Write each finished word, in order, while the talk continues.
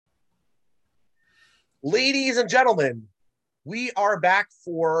Ladies and gentlemen, we are back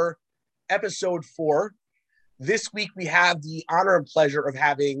for episode 4. This week we have the honor and pleasure of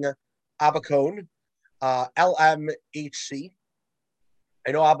having Abba Cohn, LMHC.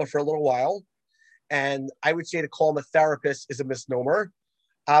 I know Abba for a little while, and I would say to call him a therapist is a misnomer.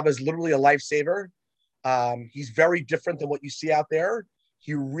 Abba is literally a lifesaver. He's very different than what you see out there.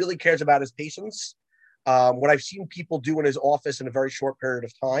 He really cares about his patients. What I've seen people do in his office in a very short period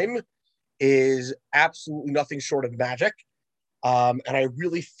of time is absolutely nothing short of magic. And I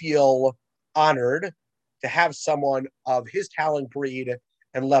really feel honored to have someone of his talent, breed,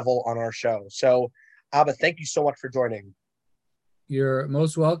 and level on our show. So, Abba, thank you so much for joining. You're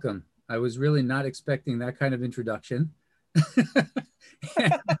most welcome. I was really not expecting that kind of introduction. I'm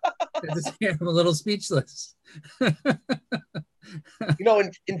a little speechless. In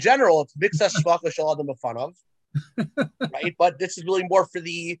general, it's Mixed Schmucklish all them fun of, right? But this is really more for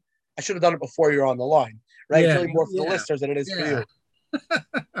I should have done it before you're on the line, right? It's really more for the listeners than it is for you.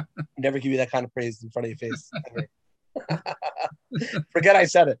 Never give you that kind of praise in front of your face. Forget I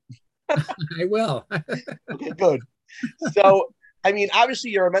said it. I will. Okay, good. So,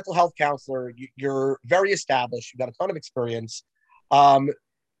 obviously you're a mental health counselor. You're very established. You've got a ton of experience. Can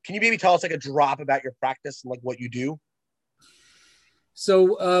you maybe tell us like a drop about your practice and like what you do?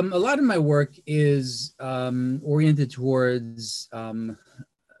 So a lot of my work is oriented towards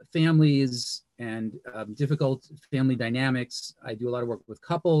families and difficult family dynamics. I do a lot of work with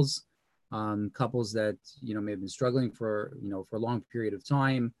couples that may have been struggling for a long period of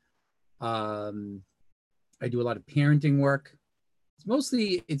time. I do a lot of parenting work. I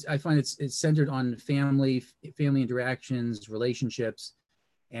find it's centered on family interactions, relationships,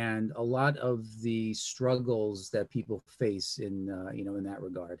 and a lot of the struggles that people face in that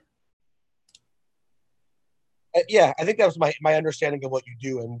regard. Yeah, I think that was my understanding of what you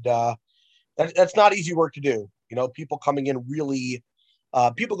do, and that's not easy work to do. People coming in really,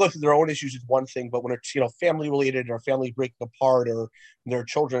 people go through their own issues is one thing, but when it's family related or family breaking apart or there are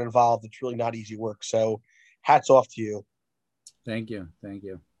children involved, it's really not easy work. So, hats off to you. Thank you.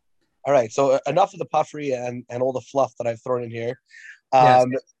 All right, so enough of the puffery and all the fluff that I've thrown in here. Yes.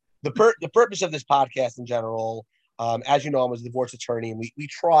 The purpose of this podcast in general, as you know, I'm a divorce attorney, and we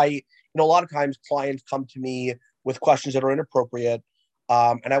try. A lot of times clients come to me with questions that are inappropriate,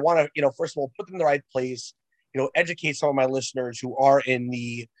 and I want to, first of all, put them in the right place. Educate some of my listeners who are in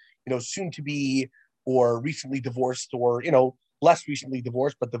the, soon to be or recently divorced or less recently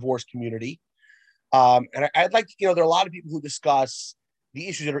divorced but divorced community. And I'd like to, there are a lot of people who discuss the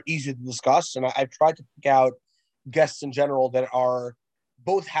issues that are easy to discuss, and I've tried to pick out guests in general that are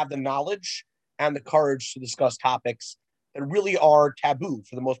both have the knowledge and the courage to discuss topics that really are taboo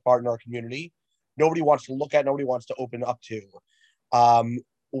for the most part in our community. Nobody wants to look at, nobody wants to open up to.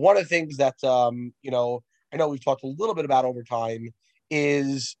 One of the things that, I know we've talked a little bit about over time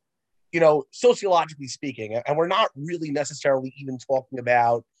is, sociologically speaking, and we're not really necessarily even talking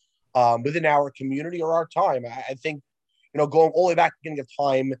about within our community or our time. I think, going all the way back to the beginning of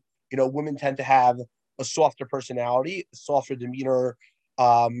time, women tend to have a softer personality, a softer demeanor,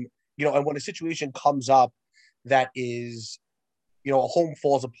 and when a situation comes up that is, a home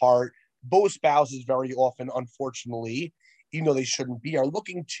falls apart, both spouses very often, unfortunately, even though they shouldn't be, are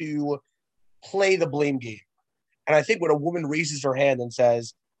looking to play the blame game. And I think when a woman raises her hand and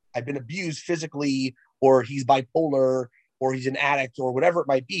says, I've been abused physically, or he's bipolar, or he's an addict, or whatever it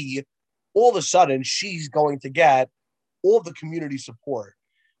might be, all of a sudden she's going to get all of the community support.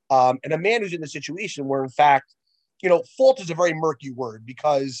 And a man who's in a situation where, in fact, fault is a very murky word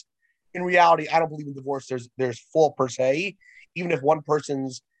because in reality, I don't believe in divorce. There's fault per se, even if one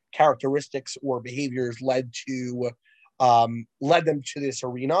person's characteristics or behaviors led them to this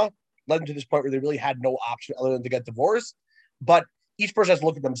arena, led them to this point where they really had no option other than to get divorced. But each person has to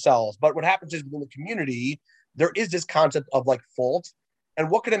look at themselves. But what happens is within the community, there is this concept of like fault.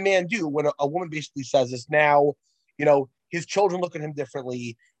 And what can a man do when a woman basically says this now, his children look at him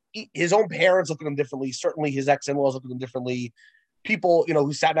differently. His own parents look at him differently. Certainly his ex-in-laws look at him differently. People,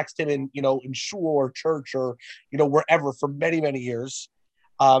 who sat next to him in shul or church or, wherever for many, many years.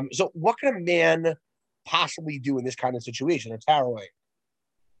 So what can a man possibly do in this kind of situation? It's harrowing.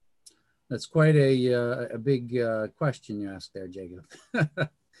 That's quite a big question you asked there, Jacob.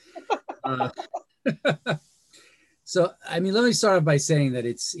 So, let me start off by saying that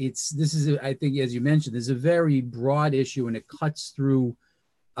this is, I think, as you mentioned, this is a very broad issue, and it cuts through,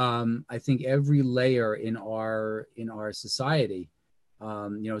 I think, every layer in our society.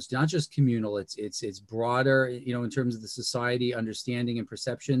 It's not just communal; it's broader. In terms of the society understanding and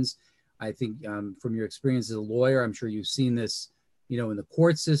perceptions. I think from your experience as a lawyer, I'm sure you've seen this, in the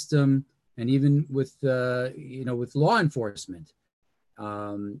court system, and even with with law enforcement.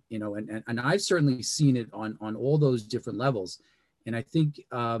 And I've certainly seen it on all those different levels. And I think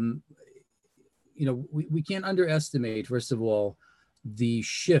we can't underestimate, first of all, the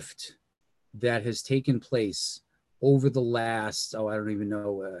shift that has taken place over the last, I don't even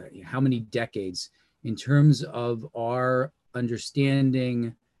know how many decades, in terms of our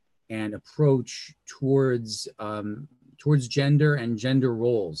understanding and approach towards gender and gender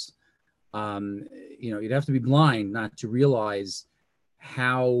roles. You'd have to be blind not to realize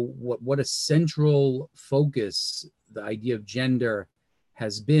what a central focus the idea of gender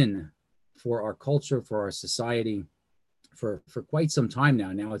has been for our culture, for our society, for quite some time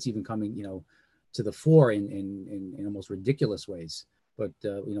now. Now it's even coming, to the fore in almost ridiculous ways. But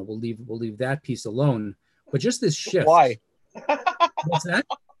we'll leave that piece alone. But just this shift. Why? What's that?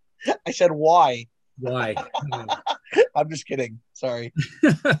 I said why. Why? I'm just kidding. Sorry.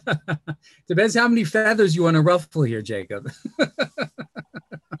 Depends how many feathers you want to ruffle here, Jacob.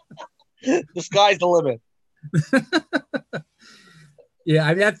 The sky's the limit. Yeah,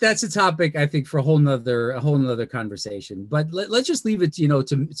 I mean that's a topic I think for a whole nother conversation. But let's just leave it,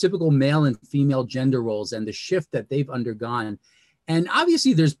 to typical male and female gender roles and the shift that they've undergone. And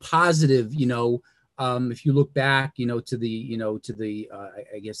obviously, there's positive, if you look back, to the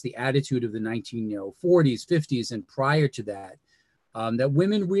I guess the attitude of the 1940s, 50s, and prior to that, that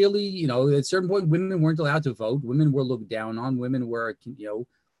women really, at a certain point, women weren't allowed to vote. Women were looked down on. Women were,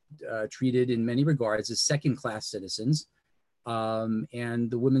 treated in many regards as second-class citizens.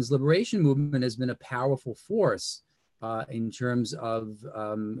 And the women's liberation movement has been a powerful force in terms of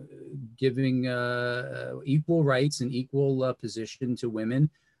giving equal rights and equal position to women,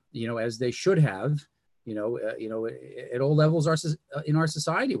 as they should have, at all levels in our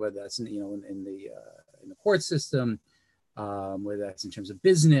society, whether that's in the court system, whether that's in terms of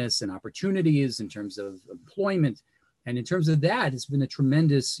business and opportunities, in terms of employment, and in terms of that, it's been a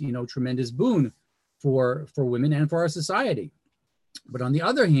tremendous boon for women and for our society. But on the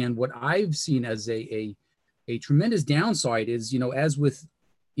other hand, what I've seen as a tremendous downside is, as with,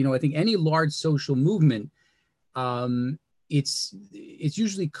 I think any large social movement, it's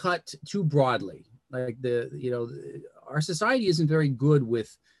usually cut too broadly. Like our society isn't very good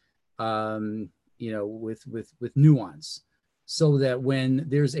with, with nuance, so that when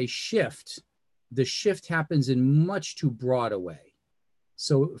there's a shift, the shift happens in much too broad a way.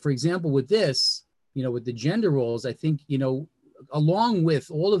 So, for example, with this, with the gender roles, I think, along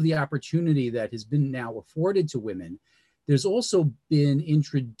with all of the opportunity that has been now afforded to women, there's also been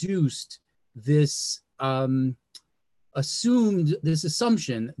introduced this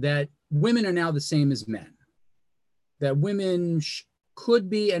assumption that women are now the same as men, that women could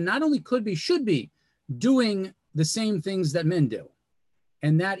be, and not only could be, should be doing the same things that men do.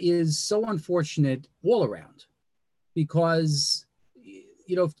 And that is so unfortunate all around, because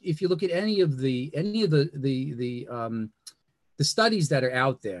if you look at any of the studies that are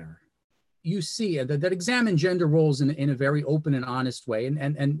out there, you see that examine gender roles in a very open and honest way.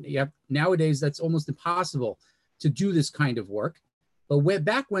 And nowadays that's almost impossible to do this kind of work. But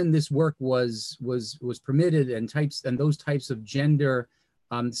back when this work was permitted, and those types of gender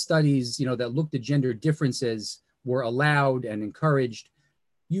studies, that looked at gender differences, were allowed and encouraged,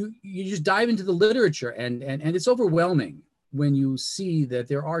 you just dive into the literature, and it's overwhelming when you see that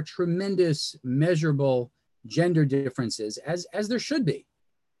there are tremendous measurable gender differences, as there should be.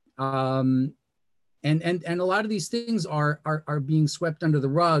 And a lot of these things are being swept under the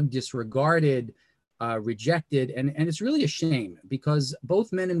rug, disregarded, rejected, and it's really a shame, because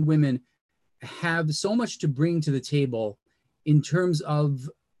both men and women have so much to bring to the table in terms of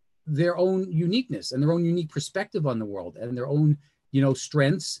their own uniqueness and their own unique perspective on the world, and their own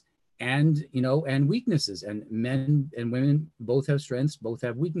strengths and weaknesses. And men and women both have strengths, both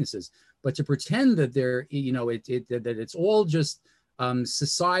have weaknesses. But to pretend that they're that it's all just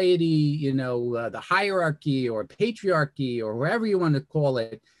society, the hierarchy or patriarchy or whatever you want to call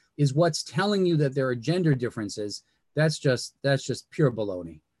it, is what's telling you that there are gender differences, that's just pure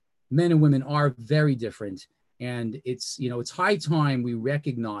baloney. Men and women are very different, and it's high time we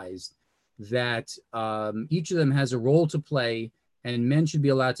recognize that each of them has a role to play, and men should be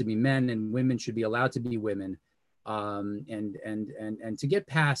allowed to be men, and women should be allowed to be women, and to get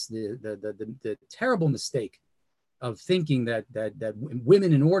past the terrible mistake of thinking that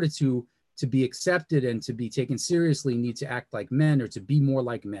women, in order to be accepted and to be taken seriously, need to act like men or to be more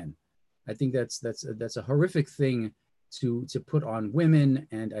like men. I think that's a horrific thing to put on women,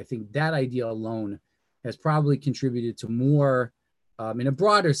 and I think that idea alone has probably contributed to more, in a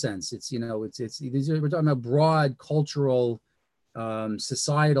broader sense. We're talking about broad cultural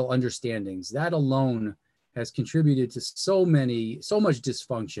societal understandings. That alone has contributed to so much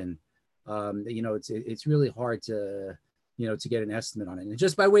dysfunction. It's really hard to, to get an estimate on it. And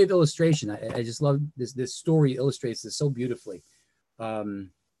just by way of illustration, I just love this story illustrates this so beautifully. The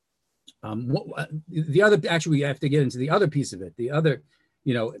other, actually, we have to get into the other piece of it. The other,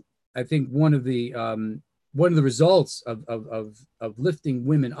 I think one of the results of lifting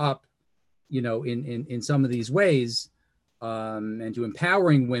women up, in some of these ways, and to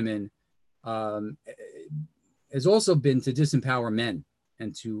empowering women, has also been to disempower men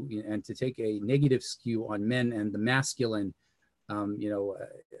and to take a negative skew on men and the masculine. I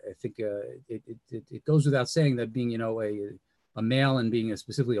think it goes without saying that being, a male and being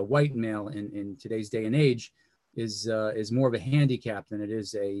specifically a white male in today's day and age is more of a handicap than it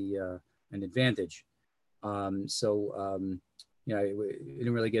is an advantage. We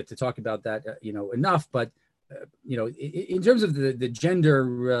didn't really get to talk about that, enough, but in terms of the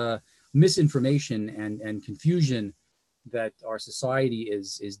gender misinformation and confusion that our society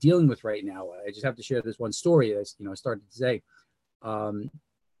is dealing with right now, I just have to share this one story. As I started to say, I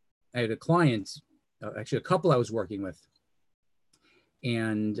had a client, actually a couple I was working with,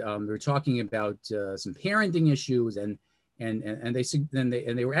 and we were talking about some parenting issues, and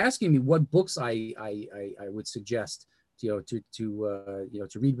they were asking me what books I would suggest to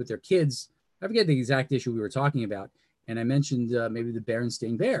read with their kids. I forget the exact issue we were talking about, and I mentioned maybe the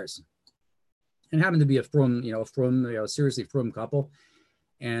Berenstain Bears, and it happened to be a frum, seriously frum couple,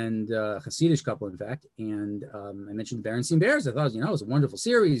 and a Hasidic couple, in fact. And I mentioned the Berenstain Bears. I thought, it was a wonderful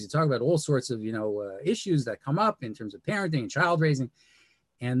series. You talk about all sorts of, issues that come up in terms of parenting and child raising.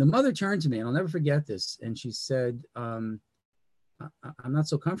 And the mother turned to me, and I'll never forget this, and she said, I'm not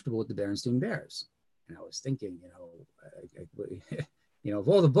so comfortable with the Berenstain Bears. And I was thinking, of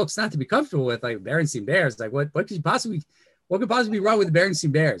all the books not to be comfortable with, like Berenstain Bears, like what could possibly be wrong with the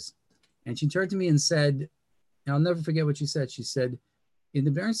Berenstain Bears? And she turned to me and said, and I'll never forget what she said. She said, in the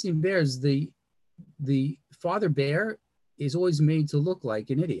Berenstain Bears, the father bear is always made to look like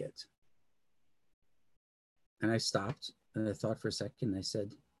an idiot. And I stopped and I thought for a second, and I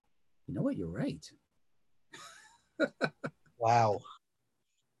said, you know what, you're right. Wow.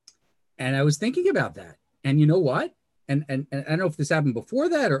 And I was thinking about that. And you know what? And I don't know if this happened before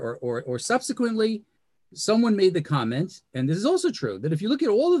that or subsequently, someone made the comment, and this is also true, that if you look at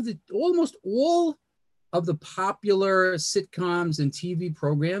almost all of the popular sitcoms and TV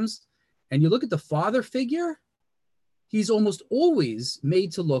programs, and you look at the father figure, he's almost always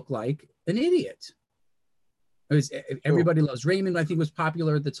made to look like an idiot. Everybody Loves Raymond, I think, was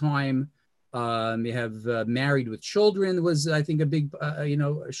popular at the time. You have Married with Children was, I think, a big,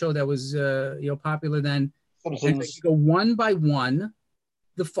 show that was, popular then. And if you go one by one,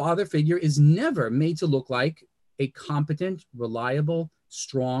 the father figure is never made to look like a competent, reliable,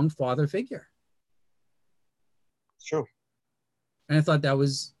 strong father figure. True. And I thought that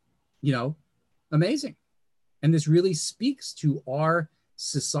was, amazing. And this really speaks to our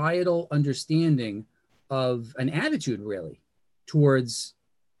societal understanding of an attitude, really, towards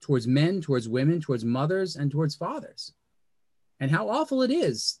men, towards women, towards mothers, and towards fathers. And how awful it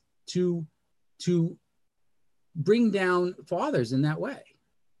is to bring down fathers in that way,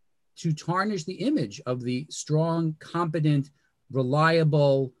 to tarnish the image of the strong, competent,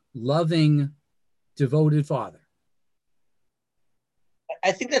 reliable, loving, devoted father.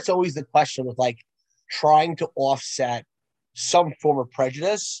 I think that's always the question with trying to offset some form of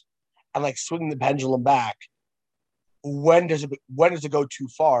prejudice and swinging the pendulum back. When does it go too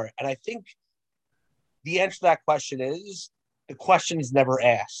far? And I think the answer to that question is the question is never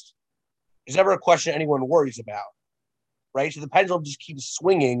asked. There's never a question anyone worries about, right? So the pendulum just keeps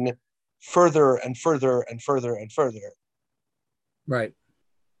swinging further and further and further and further. Right.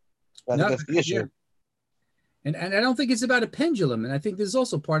 I think that's the issue. Yeah. And I don't think it's about a pendulum. And I think this is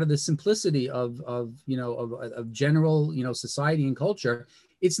also part of the simplicity of general, society and culture.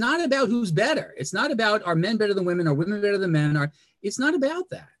 It's not about who's better. It's not about are men better than women or women better than men. It's not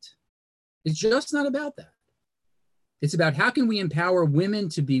about that. It's just not about that. It's about how can we empower women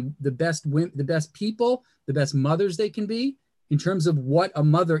to be the best people, the best mothers they can be in terms of what a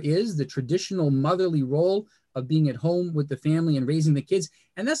mother is, the traditional motherly role of being at home with the family and raising the kids.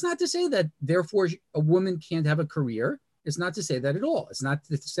 And that's not to say that therefore a woman can't have a career. It's not to say that at all. It's not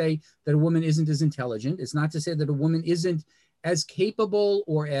to say that a woman isn't as intelligent. It's not to say that a woman isn't as capable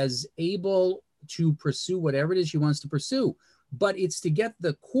or as able to pursue whatever it is she wants to pursue. But it's to get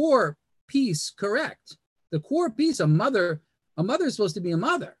the core piece correct. The core piece, a mother is supposed to be a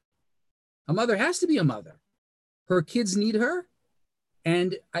mother. A mother has to be a mother. Her kids need her.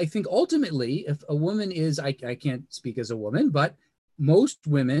 And I think ultimately, if a woman is, I can't speak as a woman, but most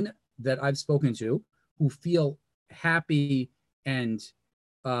women that I've spoken to who feel happy and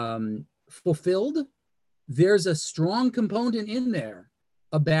fulfilled, there's a strong component in there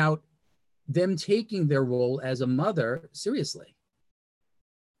about them taking their role as a mother seriously.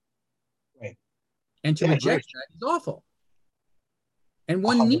 Right. And to Yeah, I reject agree. that is awful. And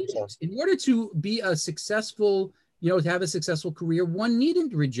one 100%. needn't, in order to be a successful, to have a successful career, one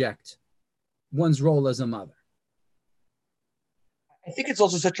needn't reject one's role as a mother. I think it's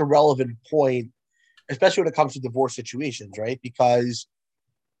also such a relevant point, especially when it comes to divorce situations, right? Because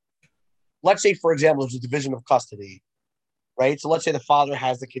let's say, for example, there's a division of custody, right? So let's say the father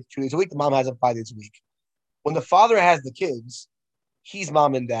has the kids 2 days a week, the mom has them 5 days a week. When the father has the kids, he's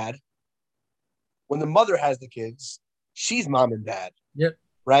mom and dad. When the mother has the kids, she's mom and dad, Yep.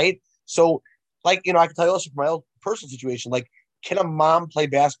 right? So, like, I can tell you also from my own personal situation, like, can a mom play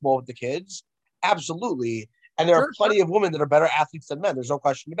basketball with the kids? Absolutely. And there are Sure. plenty of women that are better athletes than men. There's no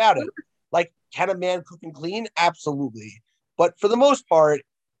question about it. Sure. Like, can a man cook and clean? Absolutely. But for the most part,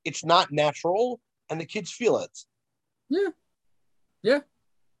 it's not natural and the kids feel it. Yeah. Yeah.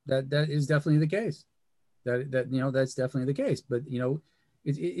 That is definitely the case. That's definitely the case. But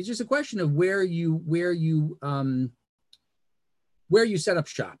it's just a question of where you set up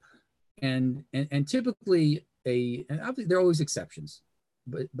shop, and typically and obviously there are always exceptions,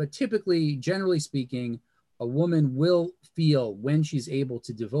 but typically, generally speaking, a woman will feel when she's able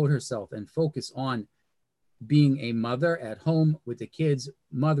to devote herself and focus on being a mother at home with the kids,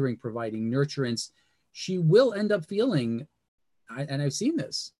 mothering, providing nurturance, she will end up feeling, and I've seen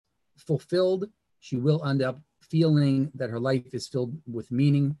this, fulfilled. She will end up feeling that her life is filled with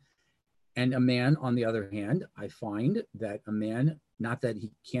meaning. And a man, on the other hand, I find that a man, not that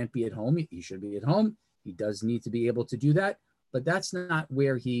he can't be at home, he should be at home. He does need to be able to do that, but that's not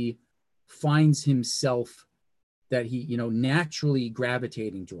where he finds himself, that he, naturally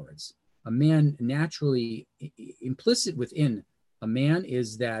gravitating towards. A man naturally, implicit within a man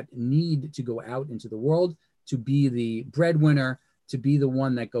is that need to go out into the world, to be the breadwinner, to be the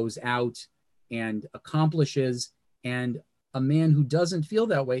one that goes out and accomplishes. And a man who doesn't feel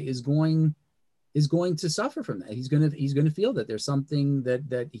that way is going to suffer from that. He's going to feel that there's something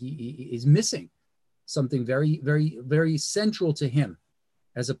that he is missing, something very, very, very central to him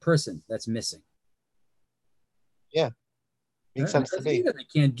as a person that's missing. Yeah, makes And it sense to doesn't mean me. that they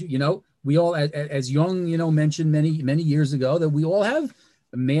can't do, we all, as Jung, mentioned many, many years ago, that we all have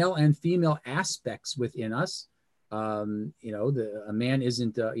male and female aspects within us. A man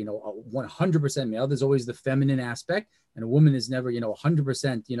isn't, 100% male. There's always the feminine aspect, and a woman is never,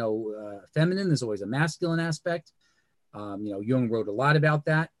 100%, feminine. There's always a masculine aspect. Jung wrote a lot about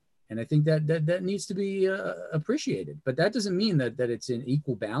that. And I think that needs to be appreciated. But that doesn't mean that it's in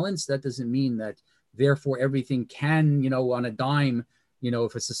equal balance. That doesn't mean that therefore everything can, on a dime,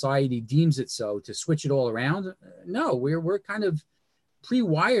 if a society deems it so, to switch it all around. No, we're kind of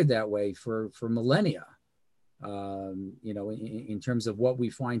pre-wired that way for millennia. In terms of what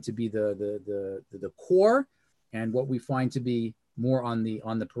we find to be the core, and what we find to be more on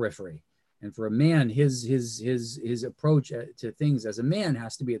the periphery. And for a man, his approach to things as a man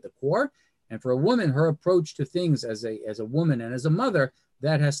has to be at the core. And for a woman, her approach to things as a woman and as a mother,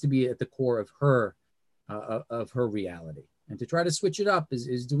 that has to be at the core of her reality. And to try to switch it up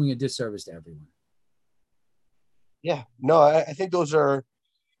is doing a disservice to everyone. Yeah, no, I think those are,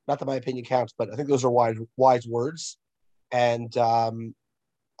 not that my opinion counts, but I think those are wise words. And I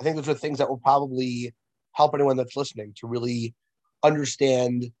think those are things that will probably help anyone that's listening to really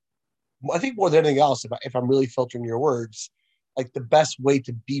understand. I think more than anything else, if I'm really filtering your words, like the best way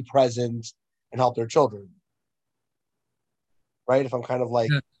to be present and help their children, right? If I'm kind of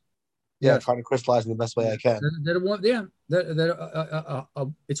like, Yeah. yeah, Yes. trying to crystallize in the best way I can.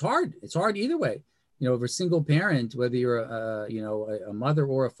 It's hard. It's hard either way. If a single parent, whether you're a mother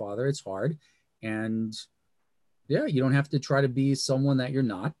or a father, it's hard. And yeah, you don't have to try to be someone that you're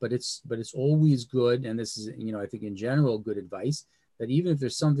not, but it's always good. And this is, I think in general, good advice, that even if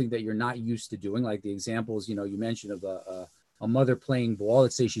there's something that you're not used to doing, like the examples, you mentioned of a mother playing ball.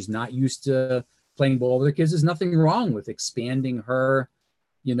 Let's say she's not used to playing ball with her kids. There's nothing wrong with expanding her,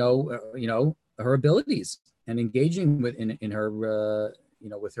 her abilities and engaging in her,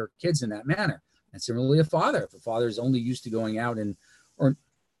 with her kids in that manner. And similarly, a father, if a father is only used to going out or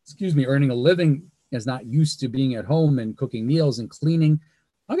earning a living, is not used to being at home and cooking meals and cleaning,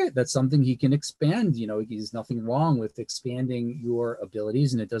 okay, that's something he can expand. There's nothing wrong with expanding your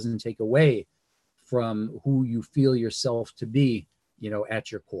abilities, and it doesn't take away from who you feel yourself to be,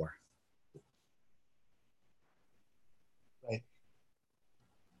 at your core. Right.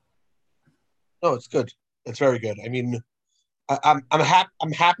 No, it's good. It's very good. I mean, I'm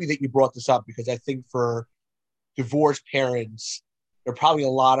happy that you brought this up because I think for divorced parents, there are probably a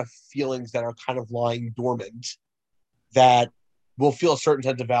lot of feelings that are kind of lying dormant that will feel a certain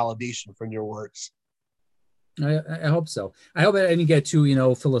sense of validation from your words. I hope so. I hope I didn't get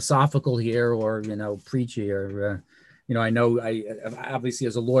too, philosophical here or, preachy or, I know obviously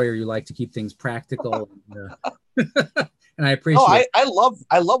as a lawyer, you like to keep things practical. And I No, appreciate. I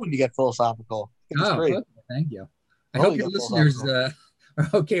love when you get philosophical. I think it's Oh, great. okay, thank you. I Oh, hope you your get listeners philosophical. are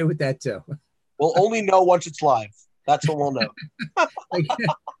okay with that too. We'll only know once it's live. That's when we'll know. Like, if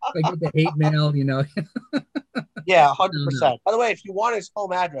I get the hate mail, Yeah, no, no. 100%. By the way, if you want his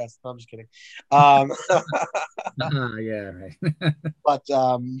home address, no, I'm just kidding. Um, Yeah, right. but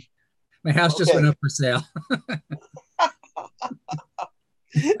My house just went okay. up for sale.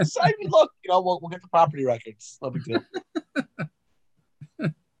 So I mean, look, we'll get the property records. No big deal.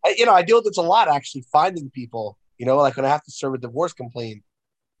 I deal with this a lot actually, finding people. Like when I have to serve a divorce complaint,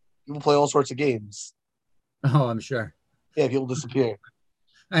 people play all sorts of games. Oh, I'm sure. Yeah, people disappear,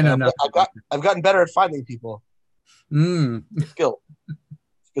 I and know nothing about that. I've gotten better at finding people. Mm. Good skill.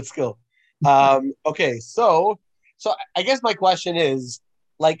 Good skill. Okay, so I guess my question is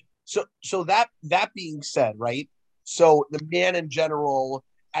like so that being said, right? So the man in general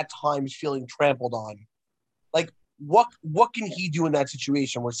at times feeling trampled on. Like what can he do in that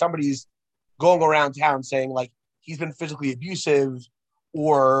situation where somebody's going around town saying like he's been physically abusive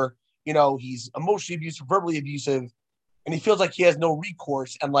or he's emotionally abusive, verbally abusive, and he feels like he has no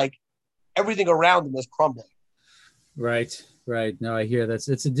recourse and like everything around him is crumbling. Right, right. No, I hear it's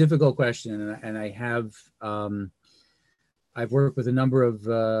a difficult question, and I have I've worked with a number of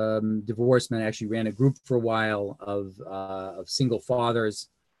divorced men. I actually ran a group for a while of single fathers,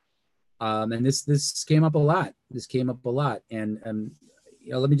 and this came up a lot. This came up a lot, and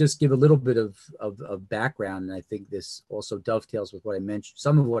let me just give a little bit of background, and I think this also dovetails with what I mentioned,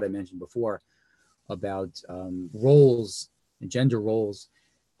 some of what I mentioned before about roles and gender roles.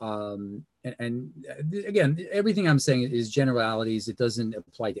 And again, everything I'm saying is generalities. It doesn't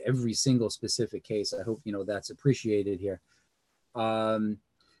apply to every single specific case. I hope that's appreciated here. Um,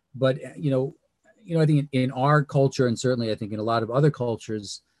 but I think in our culture, and certainly I think in a lot of other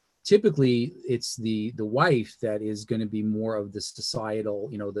cultures, typically it's the wife that is going to be more of the societal,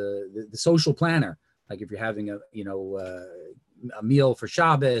 the social planner. Like if you're having a meal for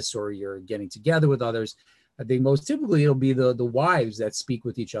Shabbos or you're getting together with others, I think most typically it'll be the wives that speak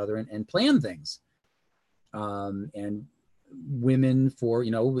with each other and plan things. And women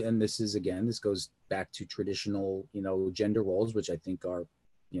and this goes back to traditional, gender roles, which I think are,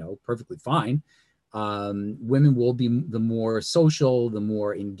 perfectly fine. Women will be the more social, the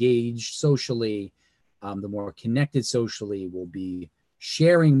more engaged socially, the more connected socially, will be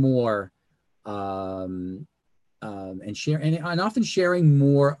sharing more, and often sharing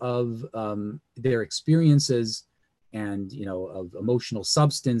more of their experiences and of emotional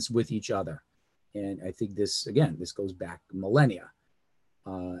substance with each other. And I think this goes back millennia,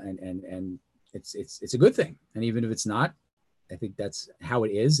 and it's a good thing. And even if it's not, I think that's how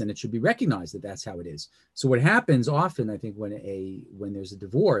it is, and it should be recognized that that's how it is. So what happens often, I think, when there's a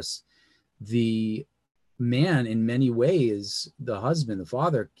divorce, the man, in many ways, the husband, the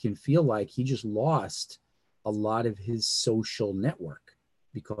father, can feel like he just lost a lot of his social network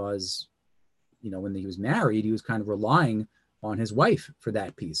because, when he was married, he was kind of relying on his wife for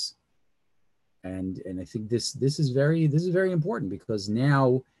that piece. And I think this is very important because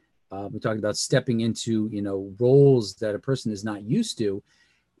now we talked about stepping into roles that a person is not used to.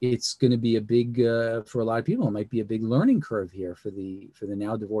 It's going to be a big for a lot of people. It might be a big learning curve here for the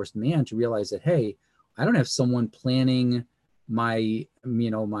now divorced man to realize that, hey, I don't have someone planning my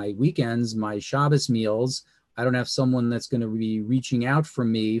weekends, my Shabbos meals. I don't have someone that's going to be reaching out for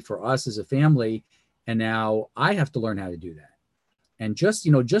me, for us as a family, and now I have to learn how to do that. And just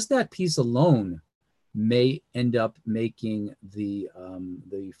that piece alone may end up making the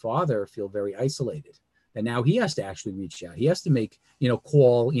father feel very isolated. And now he has to actually reach out. He has to make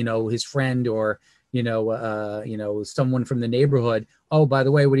call his friend or someone from the neighborhood. Oh, by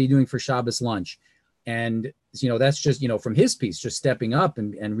the way, what are you doing for Shabbos lunch? And that's just from his piece, just stepping up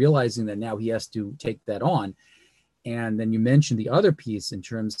and realizing that now he has to take that on. And then you mentioned the other piece in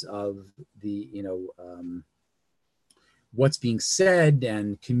terms of the what's being said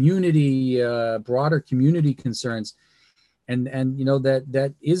and community, broader community concerns. And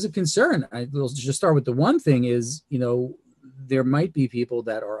that is a concern. We'll just start with the one thing is, there might be people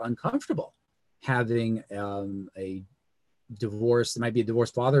that are uncomfortable having a divorce. It might be a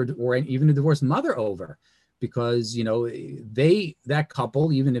divorced father or even a divorced mother over, because that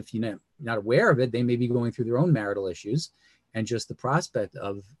couple, even if not aware of it. They may be going through their own marital issues, and just the prospect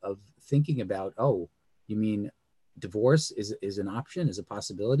of thinking about, oh, you mean divorce is an option, is a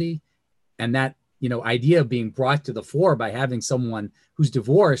possibility, and that, you know, idea of being brought to the fore by having someone who's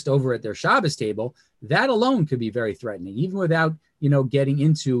divorced over at their Shabbos table, that alone could be very threatening, even without, you know, getting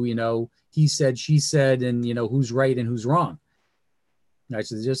into, you know, he said, she said, and, you know, who's right and who's wrong. All right,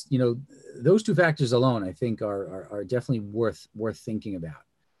 so just, you know, those two factors alone, I think, are definitely worth thinking about.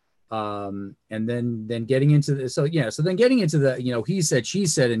 And then getting into the, so then getting into the, you know, he said, she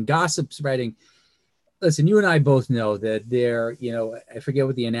said, and gossip spreading. Listen, you and I both know that there, you know, I forget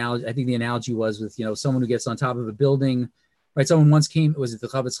what the analogy, I think the analogy was with, you know, someone who gets on top of a building, right? Someone once came, was it the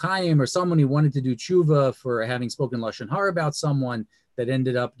Chavetz Chaim, or someone who wanted to do tshuva for having spoken Lashon Hara about someone that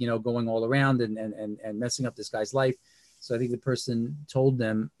ended up, you know, going all around and messing up this guy's life. So I think the person told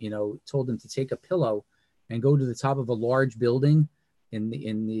them to take a pillow and go to the top of a large building in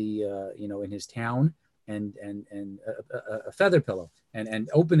his town, and a feather pillow, and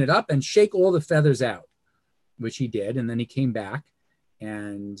open it up and shake all the feathers out, which he did. And then he came back,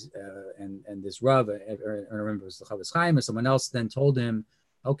 and this Rav, I remember it was the Chavetz Chaim or someone else, then told him,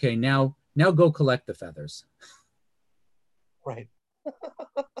 okay, now go collect the feathers. Right.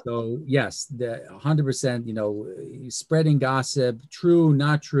 So yes, the 100%, you know, spreading gossip, true,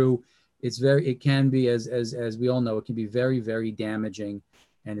 not true. It can be, as we all know, it can be very, very damaging,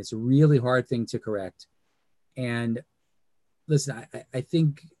 and it's a really hard thing to correct. And listen, I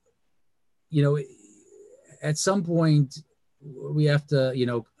think, you know, at some point we have to, you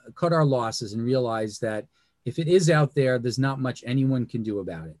know, cut our losses and realize that if it is out there, there's not much anyone can do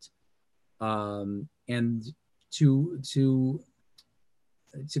about it. And to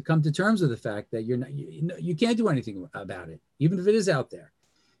come to terms with the fact that you can't do anything about it, even if it is out there.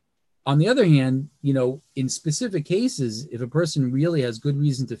 On the other hand, you know, in specific cases, if a person really has good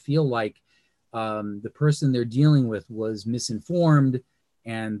reason to feel like the person they're dealing with was misinformed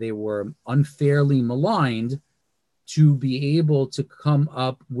and they were unfairly maligned, to be able to come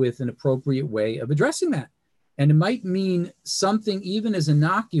up with an appropriate way of addressing that. And it might mean something even as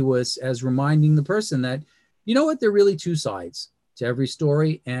innocuous as reminding the person that, you know what, there are really two sides to every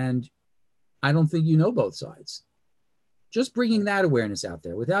story, and I don't think you know both sides. Just bringing that awareness out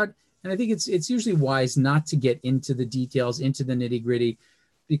there and I think it's usually wise not to get into the details, into the nitty gritty,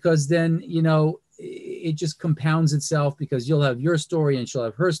 because then, you know, it just compounds itself, because you'll have your story and she'll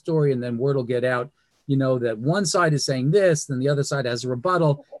have her story, and then word will get out, you know, that one side is saying this, then the other side has a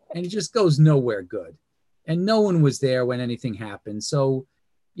rebuttal, and it just goes nowhere good. And no one was there when anything happened. So,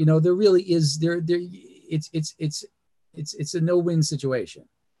 you know, there really is it's a no-win situation.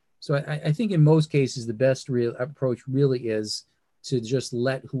 So I think in most cases, the best real approach really is to just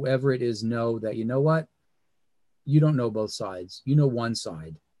let whoever it is know that, you know what, you don't know both sides. You know one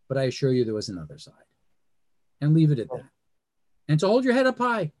side, but I assure you there was another side, and leave it at that. And to hold your head up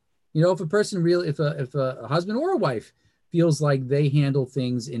high. You know, if a person really, if a husband or a wife feels like they handle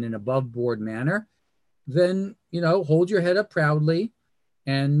things in an above board manner, then, you know, hold your head up proudly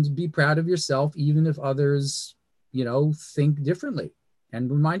and be proud of yourself, even if others, you know, think differently,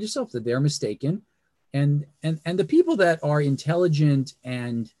 and remind yourself that they're mistaken. And the people that are intelligent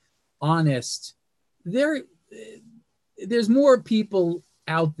and honest, there's more people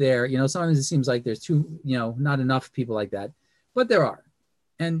out there. You know, sometimes it seems like there's not enough people like that, but there are.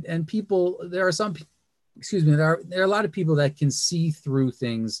 And people, there are a lot of people that can see through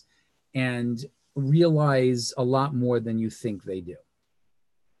things and realize a lot more than you think they do.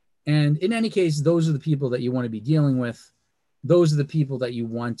 And in any case, those are the people that you want to be dealing with. Those are the people that you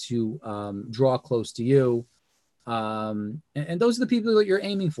want to draw close to you. And those are the people that you're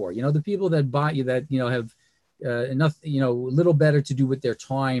aiming for. You know, the people that bought you, that, you know, have enough, you know, a little better to do with their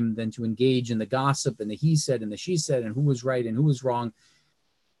time than to engage in the gossip and the he said and the she said and who was right and who was wrong.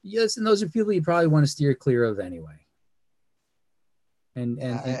 Yes, and those are people you probably want to steer clear of anyway. And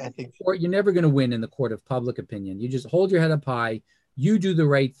I think you're never going to win in the court of public opinion. You just hold your head up high. You do the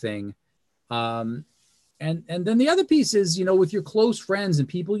right thing. And then the other piece is, you know, with your close friends and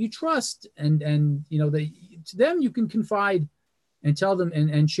people you trust, and you know, to them you can confide and tell them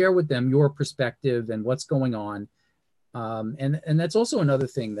and share with them your perspective and what's going on. And that's also another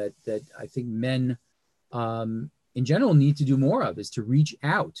thing that I think men in general need to do more of, is to reach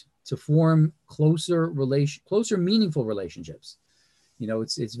out, to form closer, meaningful relationships. You know,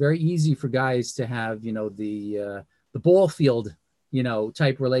 it's very easy for guys to have, you know, the ball field, you know,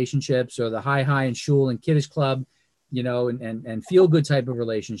 type relationships, or the high and shul and kiddush club, you know, and feel good type of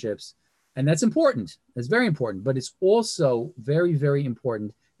relationships. And that's important. That's very important. But it's also very, very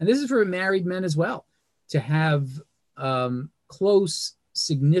important, and this is for married men as well, to have close,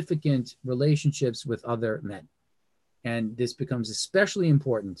 significant relationships with other men. And this becomes especially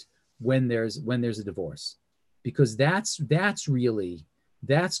important when there's a divorce, because that's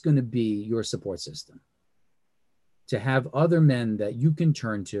going to be your support system, to have other men that you can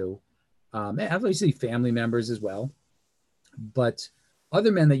turn to, obviously family members as well, but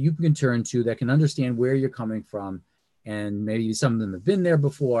other men that you can turn to that can understand where you're coming from, and maybe some of them have been there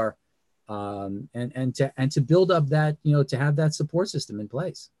before, and to build up that, to have that support system in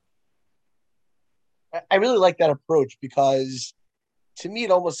place. I really like that approach, because to me,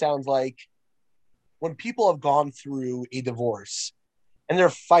 it almost sounds like when people have gone through a divorce and they're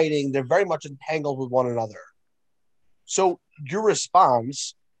fighting, they're very much entangled with one another. So your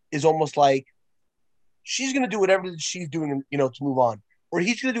response is almost like, she's going to do whatever she's doing, to move on, or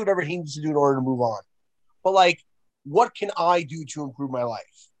he's going to do whatever he needs to do in order to move on. But like, what can I do to improve my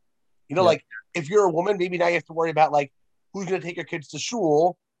life? Like, if you're a woman, maybe now you have to worry about like, who's going to take your kids to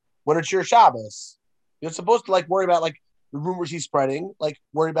shul when it's your Shabbos. You're supposed to like worry about like the rumors he's spreading, like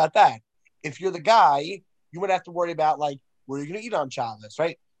worry about that. If you're the guy, you might have to worry about like, where are you going to eat on Shabbos,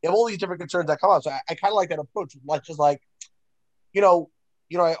 right? You have all these different concerns that come up. So I kind of like that approach. Like, just like, I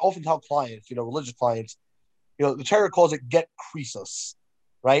often tell clients, religious clients, the Torah calls it get krisos,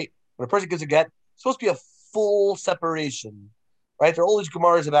 right? When a person gives a get, it's supposed to be a full separation, right? There are all these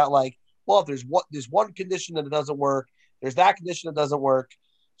gemaras about like, well, if there's one condition that it doesn't work, there's that condition that doesn't work.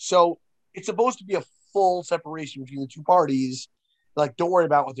 So it's supposed to be a full separation between the two parties. Like, don't worry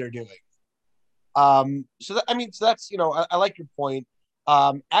about what they're doing. So that's, I like your point.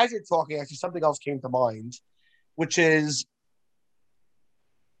 As you're talking, actually something else came to mind, which is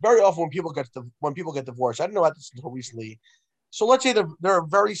very often when people get divorced. I didn't know about this until recently. So let's say they're a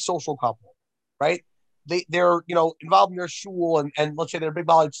very social couple, right? They're involved in their shul, and let's say they're big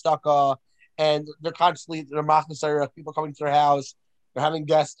bali tzedakah, and they're machnas, people coming to their house, they're having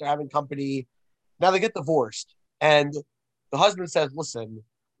guests, they're having company. Now they get divorced, and the husband says, "Listen,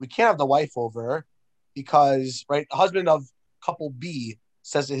 we can't have the wife over because, right?" The husband of couple B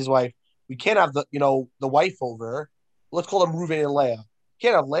says to his wife, "We can't have the wife over. Let's call them Reuven and Leah.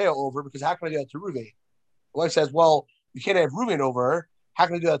 Can't have Leah over because how can I do that to Reuven?" The wife says, "Well, you can't have Reuven over. How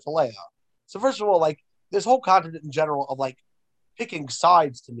can I do that to Leah?" So first of all, like, this whole concept in general of like picking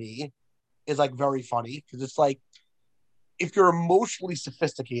sides to me is like very funny, because it's like, if you're emotionally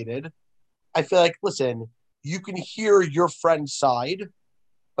sophisticated, I feel like, listen, you can hear your friend's side,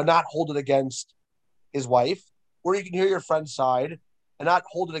 but not hold it against his wife, or you can hear your friend's side and not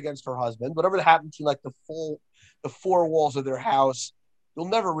hold it against her husband. Whatever that happens to like the four walls of their house, you'll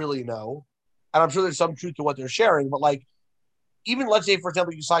never really know. And I'm sure there's some truth to what they're sharing, but like, even let's say, for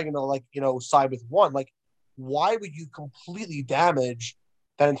example, you side with one, like, why would you completely damage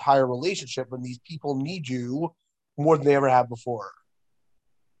that entire relationship when these people need you more than they ever have before?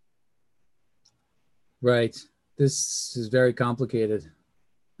 Right. This is very complicated.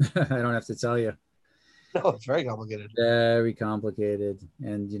 I don't have to tell you. No, it's very complicated. Very complicated.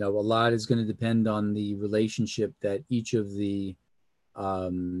 And, a lot is going to depend on the relationship that each of the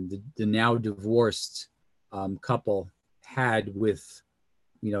now divorced couple had with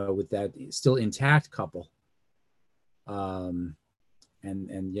that still intact couple. And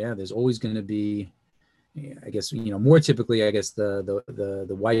yeah, there's always going to be, I guess, more typically, I guess the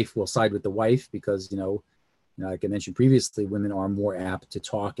wife will side with the wife because, like I mentioned previously, women are more apt to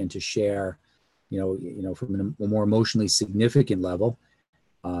talk and to share, from a more emotionally significant level.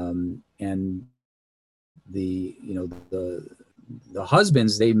 And the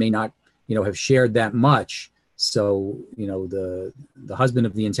husbands, they may not, have shared that much. So, the husband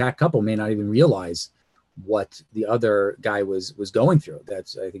of the intact couple may not even realize what the other guy was going through.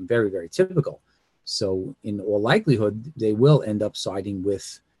 That's, I think, very, very typical. So in all likelihood, they will end up siding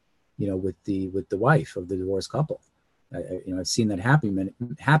with the wife of the divorced couple. I've seen that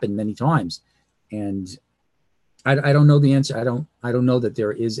happen many times, and I don't know the answer. I don't know that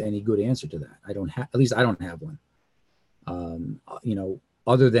there is any good answer to that. At least I don't have one.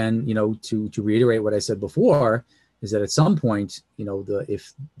 Other than to reiterate what I said before, is that at some point,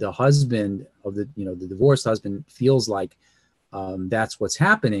 if the husband of the divorced husband feels like that's what's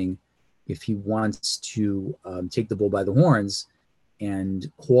happening, if he wants to take the bull by the horns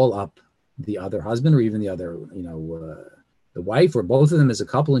and call up the other husband, or even the other, the wife, or both of them as a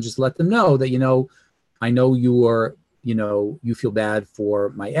couple, and just let them know that, I know you feel bad for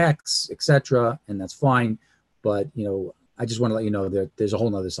my ex, etc., and that's fine, but I just want to let you know that there's a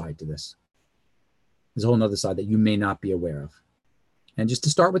whole other side to this. There's a whole other side that you may not be aware of, and just to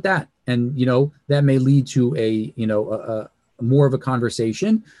start with that, and that may lead to a more of a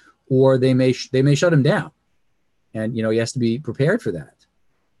conversation, or they may shut him down, and he has to be prepared for that.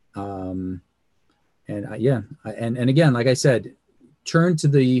 And again, like I said, turn to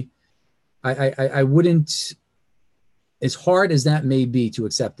the. I wouldn't, as hard as that may be to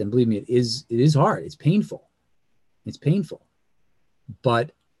accept, and believe me, it is hard. It's painful. It's painful.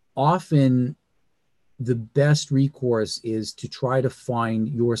 But often the best recourse is to try to find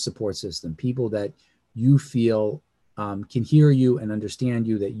your support system, people that you feel can hear you and understand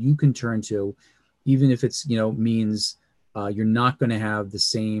you, that you can turn to, even if it's, means you're not going to have the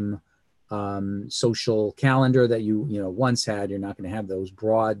same social calendar that you once had. You're not going to have those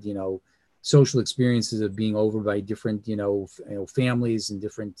broad, social experiences of being over by different, families and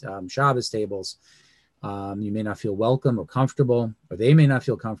different Shabbos tables. You may not feel welcome or comfortable, or they may not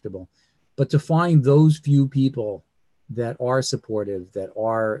feel comfortable. But to find those few people that are supportive, that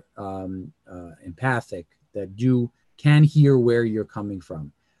are empathic, that can hear where you're coming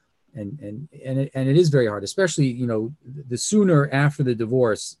from, and it is very hard, especially the sooner after the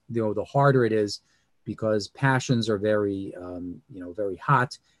divorce, the harder it is, because passions are very very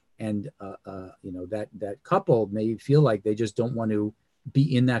hot, and that couple may feel like they just don't want to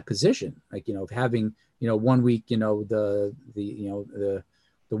be in that position, like of having 1 week the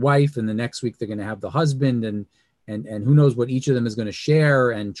wife, and the next week they're going to have the husband, and who knows what each of them is going to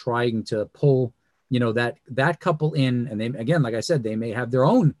share, and trying to pull that couple in. And they, again, like I said, they may have their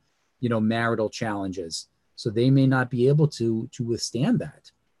own marital challenges, so they may not be able to withstand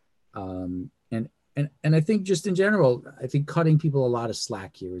that. And I think, just in general, I think cutting people a lot of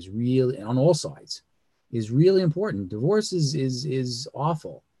slack here is really, on all sides, is really important. Divorce is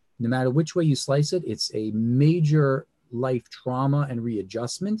awful. No matter which way you slice it, it's a major life trauma and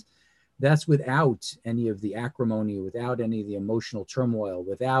readjustment. That's without any of the acrimony, without any of the emotional turmoil,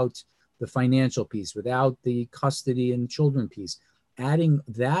 without the financial piece, without the custody and children piece. Adding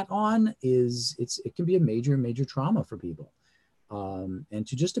that on it can be a major trauma for people. And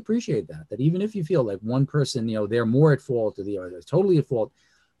to just appreciate that even if you feel like one person, they're more at fault, or the other is totally at fault,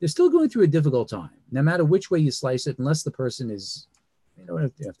 they're still going through a difficult time, no matter which way you slice it, unless the person is, you don't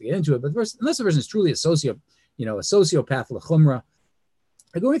have to get into it, but unless the person is truly a sociopath, lechumra,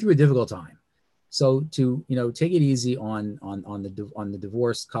 they're going through a difficult time. So to, take it easy on the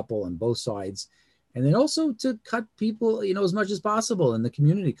divorced couple on both sides. And then also to cut people, as much as possible in the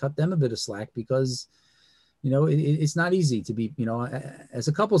community, cut them a bit of slack, because, it's not easy to be, as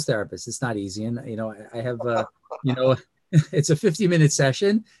a couples therapist, it's not easy. And, I have, it's a 50-minute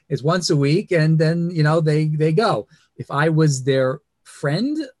session. It's once a week. And then, they go. If I was their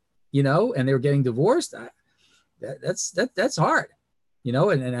friend, and they were getting divorced, that's hard,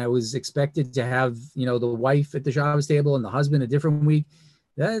 and I was expected to have, the wife at the Shabbos table and the husband a different week.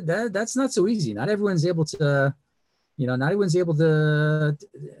 That's not so easy. Not everyone's able to,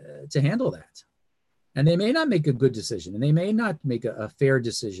 to handle that. And they may not make a good decision, and they may not make a fair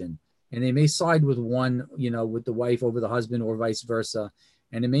decision, and they may side with one, with the wife over the husband, or vice versa.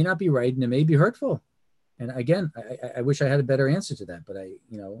 And it may not be right, and it may be hurtful. And again, I wish I had a better answer to that, but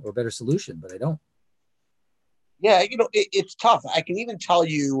or a better solution, but I don't. Yeah, it's tough. I can even tell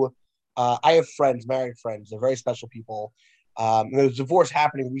you, I have friends, married friends, they're very special people. There was divorce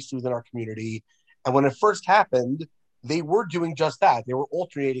happening recently within our community. And when it first happened, they were doing just that. They were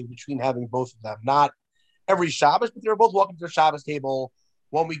alternating between having both of them, not every Shabbos, but they were both walking to their Shabbos table.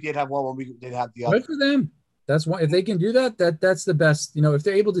 1 week they'd have one week they'd have the other. Good for them. That's why, if they can do that, that's the best, if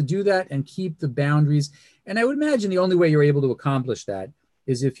they're able to do that and keep the boundaries. And I would imagine the only way you're able to accomplish that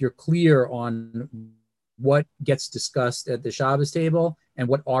is if you're clear on what gets discussed at the Shabbos table and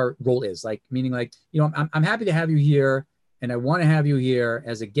what our role is. Like, meaning like, I'm happy to have you here, and I want to have you here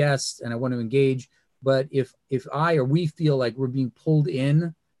as a guest, and I want to engage. But if I or we feel like we're being pulled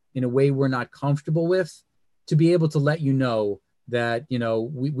in a way we're not comfortable with, to be able to let you know that,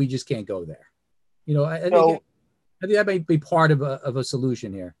 we just can't go there. I think that might be part of a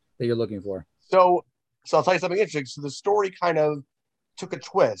solution here that you're looking for. So I'll tell you something interesting. So the story kind of took a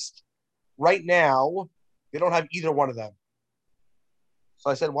twist. Right now, they don't have either one of them.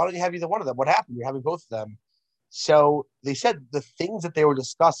 So I said, why don't you have either one of them? What happened? You're having both of them. So they said the things that they were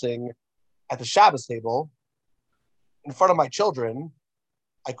discussing at the Shabbos table in front of my children,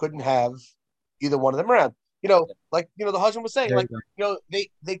 I couldn't have either one of them around. The husband was saying,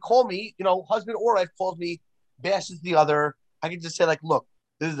 they call me, husband or wife calls me, bashes the other. I can just say, like, look,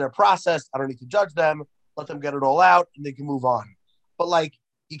 this is their process. I don't need to judge them. Let them get it all out, and they can move on. But, like,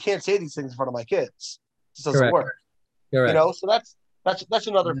 you can't say these things in front of my kids. It just doesn't work. Correct. So that's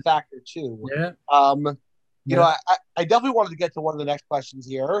another factor too. Yeah. I definitely wanted to get to one of the next questions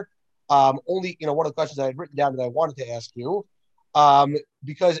here. Only, one of the questions I had written down that I wanted to ask you,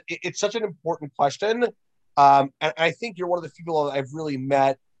 because it's such an important question. And I think you're one of the people I've really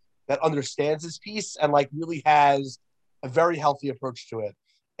met that understands this piece and like really has a very healthy approach to it.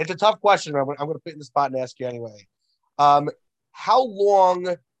 It's a tough question. I'm going to put you in the spot and ask you anyway. How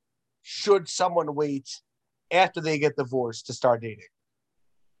long should someone wait after they get divorced to start dating?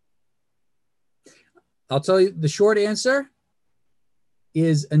 I'll tell you the short answer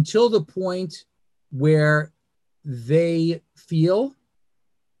is until the point where they feel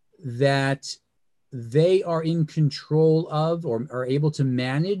that they are in control of or are able to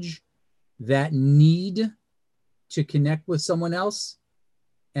manage that need to connect with someone else,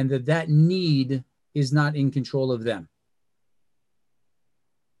 and that need is not in control of them.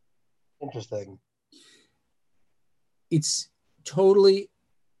 Interesting. It's totally,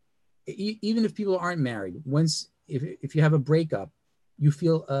 even if people aren't married, if you have a breakup, you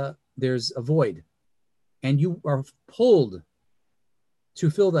feel there's a void and you are pulled to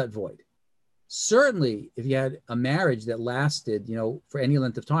fill that void. Certainly, if you had a marriage that lasted, for any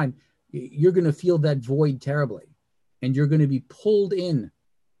length of time, you're going to feel that void terribly. And you're going to be pulled in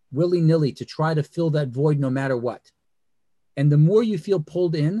willy-nilly to try to fill that void no matter what. And the more you feel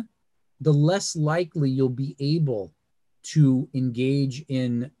pulled in, the less likely you'll be able to engage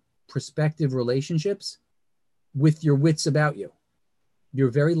in prospective relationships with your wits about you.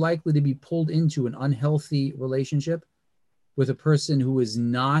 You're very likely to be pulled into an unhealthy relationship with a person who is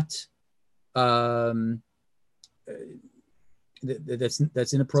not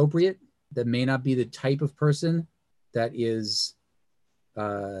that's inappropriate, that may not be the type of person that is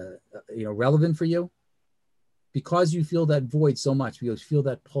relevant for you, because you feel that void so much, because you feel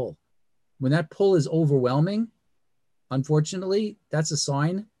that pull. When that pull is overwhelming, unfortunately, that's a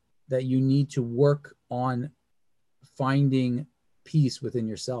sign that you need to work on finding peace within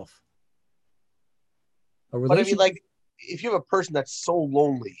yourself. But I mean, like, if you have a person that's so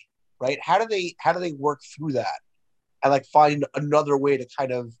lonely, right? How do they work through that and like find another way to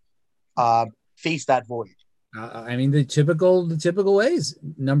kind of face that void? I mean, the typical ways.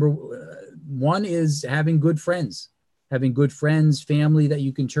 Number one is having good friends, family that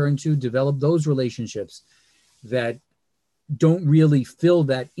you can turn to, develop those relationships that don't really fill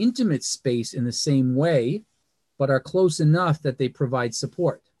that intimate space in the same way, but are close enough that they provide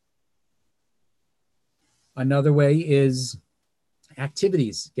support. Another way is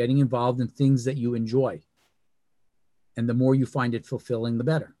activities, getting involved in things that you enjoy. And the more you find it fulfilling, the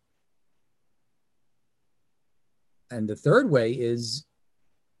better. And the third way is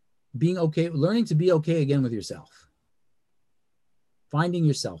being okay, learning to be okay again with yourself. Finding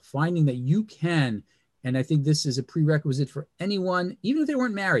that you can, and I think this is a prerequisite for anyone, even if they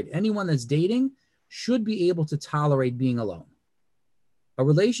weren't married, anyone that's dating should be able to tolerate being alone. A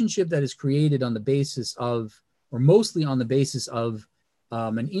relationship that is created on the basis of, or mostly on the basis of,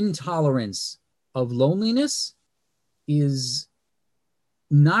 an intolerance of loneliness is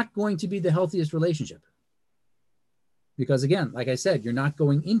not going to be the healthiest relationship. Because again, like I said, you're not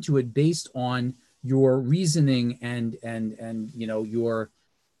going into it based on your reasoning and your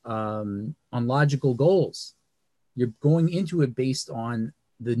on logical goals. You're going into it based on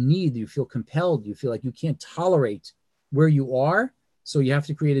the need. You feel compelled. You feel like you can't tolerate where you are, so you have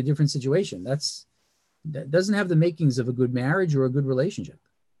to create a different situation. That doesn't have the makings of a good marriage or a good relationship.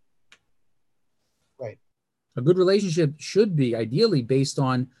 Right. A good relationship should be ideally based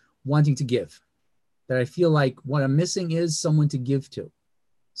on wanting to give. That I feel like what I'm missing is someone to give to,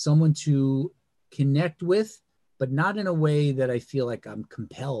 someone to connect with, but not in a way that I feel like I'm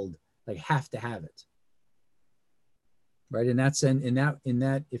compelled, like have to have it. Right. And that's in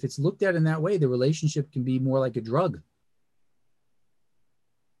that if it's looked at in that way, the relationship can be more like a drug.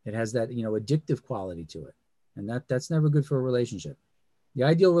 It has that, addictive quality to it. And that's never good for a relationship. The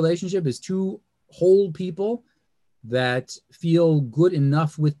ideal relationship is two whole people that feel good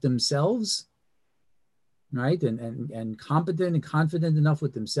enough with themselves, right? And competent and confident enough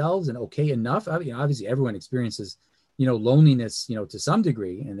with themselves and okay enough. Obviously everyone experiences, loneliness, to some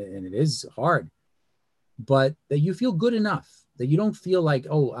degree, and it is hard, but that you feel good enough, that you don't feel like,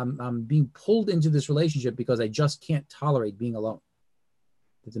 oh, I'm being pulled into this relationship because I just can't tolerate being alone.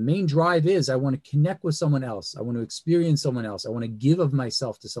 That the main drive is I want to connect with someone else. I want to experience someone else. I want to give of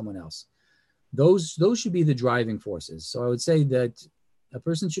myself to someone else. Those should be the driving forces. So I would say that a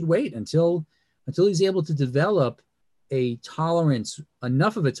person should wait until he's able to develop a tolerance,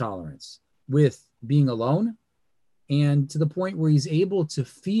 enough of a tolerance with being alone, and to the point where he's able to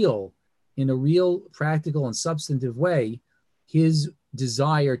feel in a real practical and substantive way his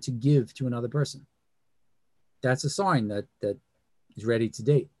desire to give to another person. That's a sign that is ready to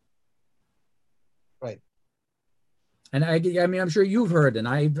date. Right. And I mean, I'm sure you've heard, and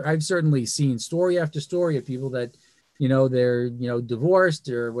I've certainly seen story after story of people that, they're, divorced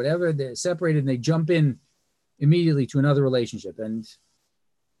or whatever, they're separated, and they jump in immediately to another relationship. And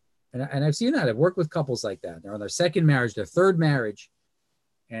I've seen that. I've worked with couples like that. They're on their second marriage, their third marriage.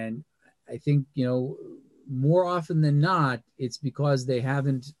 And I think, more often than not, it's because they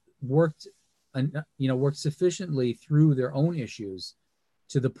haven't worked sufficiently through their own issues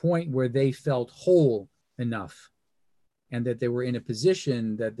to the point where they felt whole enough, and that they were in a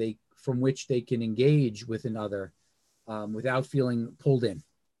position from which they can engage with another without feeling pulled in,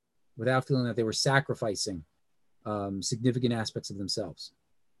 without feeling that they were sacrificing significant aspects of themselves.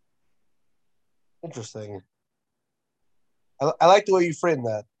 Interesting. I like the way you framed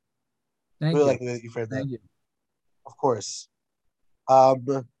that. Thank really you. like the way that you framed that. Thank you. Of course. I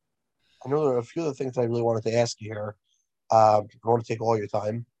know there are a few other things I really wanted to ask you here. I want to take all your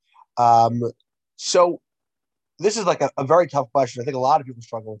time. So this is like a very tough question. I think a lot of people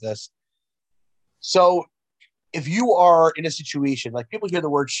struggle with this. So if you are in a situation, like people hear the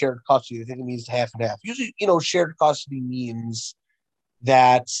word shared custody, they think it means half and half. Usually, shared custody means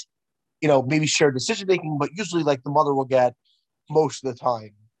that, maybe shared decision making, but usually like the mother will get most of the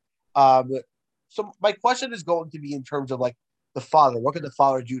time. So my question is going to be in terms of like the father. What can the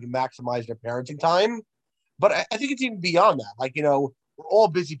father do to maximize their parenting time? But I think it's even beyond that. Like, we're all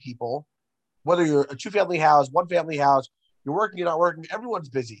busy people, whether you're a 2-family house, 1-family house, you're working, you're not working, everyone's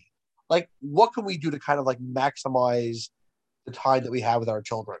busy. Like, what can we do to kind of like maximize the time that we have with our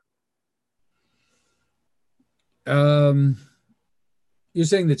children? You're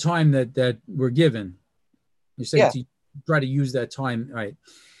saying the time that we're given. You're saying to try to use that time, right?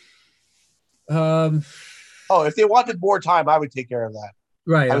 If they wanted more time, I would take care of that.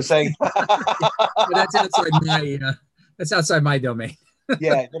 Right. I was saying that's outside my domain.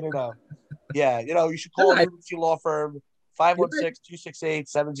 Yeah, no. Yeah, you should call a law firm,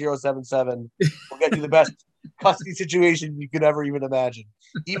 516-268-7077. We'll get you the best custody situation you could ever even imagine.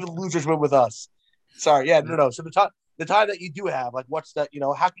 Even losers win with us. Sorry, no. So the time that you do have, like, what's that?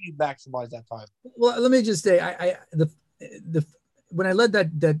 How can you maximize that time? Well, let me just say, when I led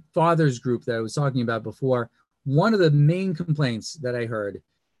that fathers group that I was talking about before, one of the main complaints that I heard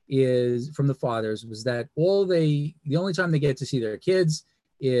is from the fathers was that the only time they get to see their kids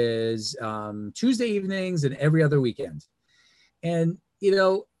is Tuesday evenings and every other weekend. And,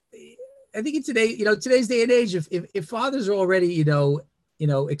 I think today's day and age, if fathers are already,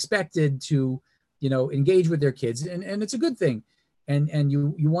 expected to, engage with their kids, and it's a good thing. And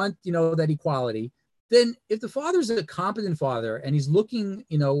you want, that equality, then if the father's a competent father and he's looking,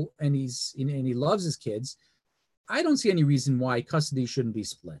 and he loves his kids, I don't see any reason why custody shouldn't be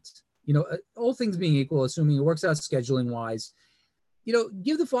split. All things being equal, assuming it works out scheduling wise,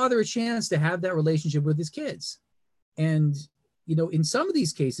 give the father a chance to have that relationship with his kids. And, in some of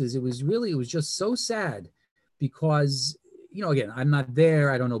these cases, it was just so sad because, again, I'm not there.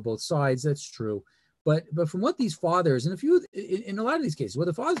 I don't know both sides. That's true. But from what these fathers, and in a lot of these cases,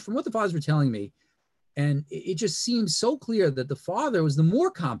 from what the fathers were telling me, and it just seems so clear that the father was the more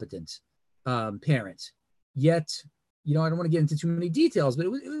competent parent. Yet, I don't want to get into too many details, but it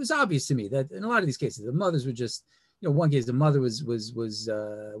was obvious to me that in a lot of these cases, the mothers were just, one case the mother was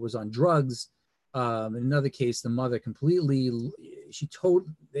on drugs. In another case, the mother completely,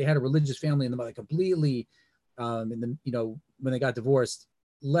 they had a religious family, and the mother completely, and then when they got divorced,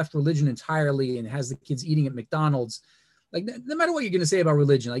 left religion entirely and has the kids eating at McDonald's. Like, no matter what you're going to say about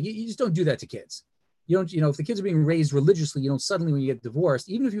religion, like you just don't do that to kids. You don't, if the kids are being raised religiously, you don't suddenly when you get divorced,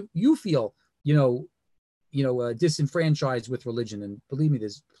 even if you feel, disenfranchised with religion, and believe me,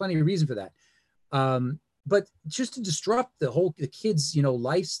 there's plenty of reason for that. But just to disrupt the kids,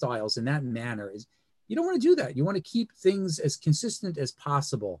 lifestyles in that manner you don't want to do that. You want to keep things as consistent as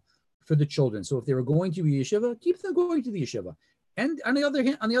possible for the children. So if they were going to the yeshiva, keep them going to the yeshiva. And on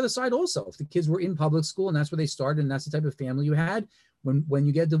the other side also, if the kids were in public school and that's where they started and that's the type of family you had, when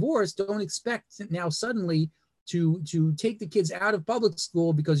you get divorced, don't expect now suddenly to take the kids out of public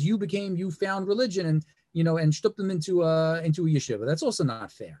school because you found religion and stuck them into a yeshiva. That's also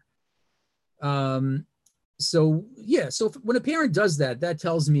not fair. So when a parent does that, that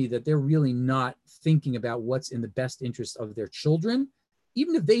tells me that they're really not thinking about what's in the best interest of their children,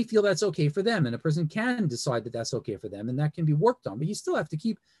 even if they feel that's okay for them. And a person can decide that that's okay for them, and that can be worked on. But you still have to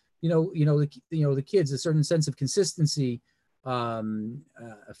keep, the kids a certain sense of consistency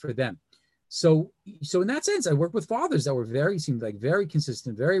for them. So in that sense, I work with fathers that seemed like very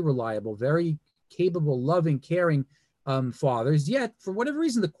consistent, very reliable, very capable, loving, caring fathers. Yet, for whatever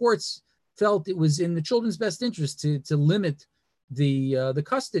reason, the courts felt it was in the children's best interest to limit the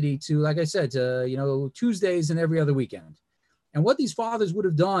custody to, like I said, to Tuesdays and every other weekend. And what these fathers would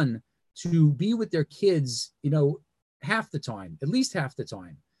have done to be with their kids, half the time, at least half the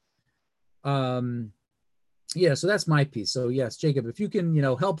time. Yeah, so that's my piece. So yes, Jacob, if you can,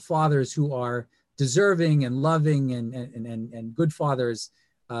 help fathers who are deserving and loving and good fathers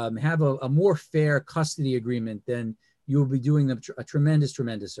have a more fair custody agreement, then you will be doing them a tremendous,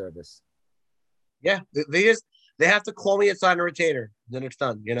 tremendous service. Yeah, they have to call me and sign a retainer. Then it's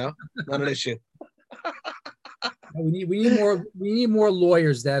done. Not an issue. We need more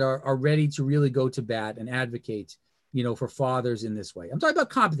lawyers that are ready to really go to bat and advocate, for fathers in this way. I'm talking about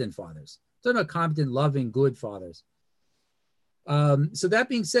competent fathers. I'm talking about competent, loving, good fathers. So that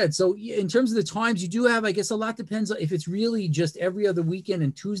being said, so in terms of the times you do have, I guess a lot depends. If it's really just every other weekend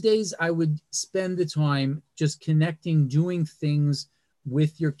and Tuesdays, I would spend the time just connecting, doing things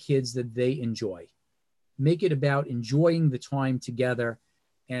with your kids that they enjoy. Make it about enjoying the time together,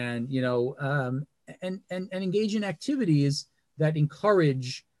 and and engage in activities that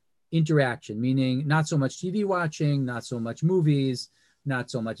encourage interaction, meaning not so much TV watching, not so much movies, not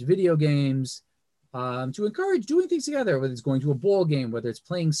so much video games, to encourage doing things together, whether it's going to a ball game, whether it's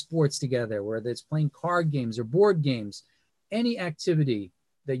playing sports together, whether it's playing card games or board games, any activity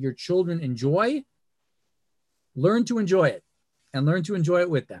that your children enjoy, learn to enjoy it and learn to enjoy it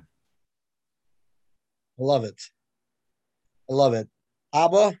with them. I love it. I love it.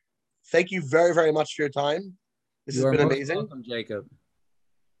 Abba, thank you very, very much for your time. This has been amazing. Welcome, Jacob.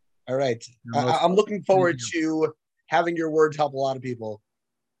 All right. I'm looking forward to having your words help a lot of people.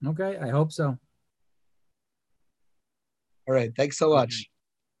 Okay, I hope so. All right. Thanks so much.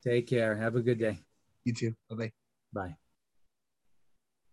 Take care. Have a good day. You too. Bye-bye. Bye.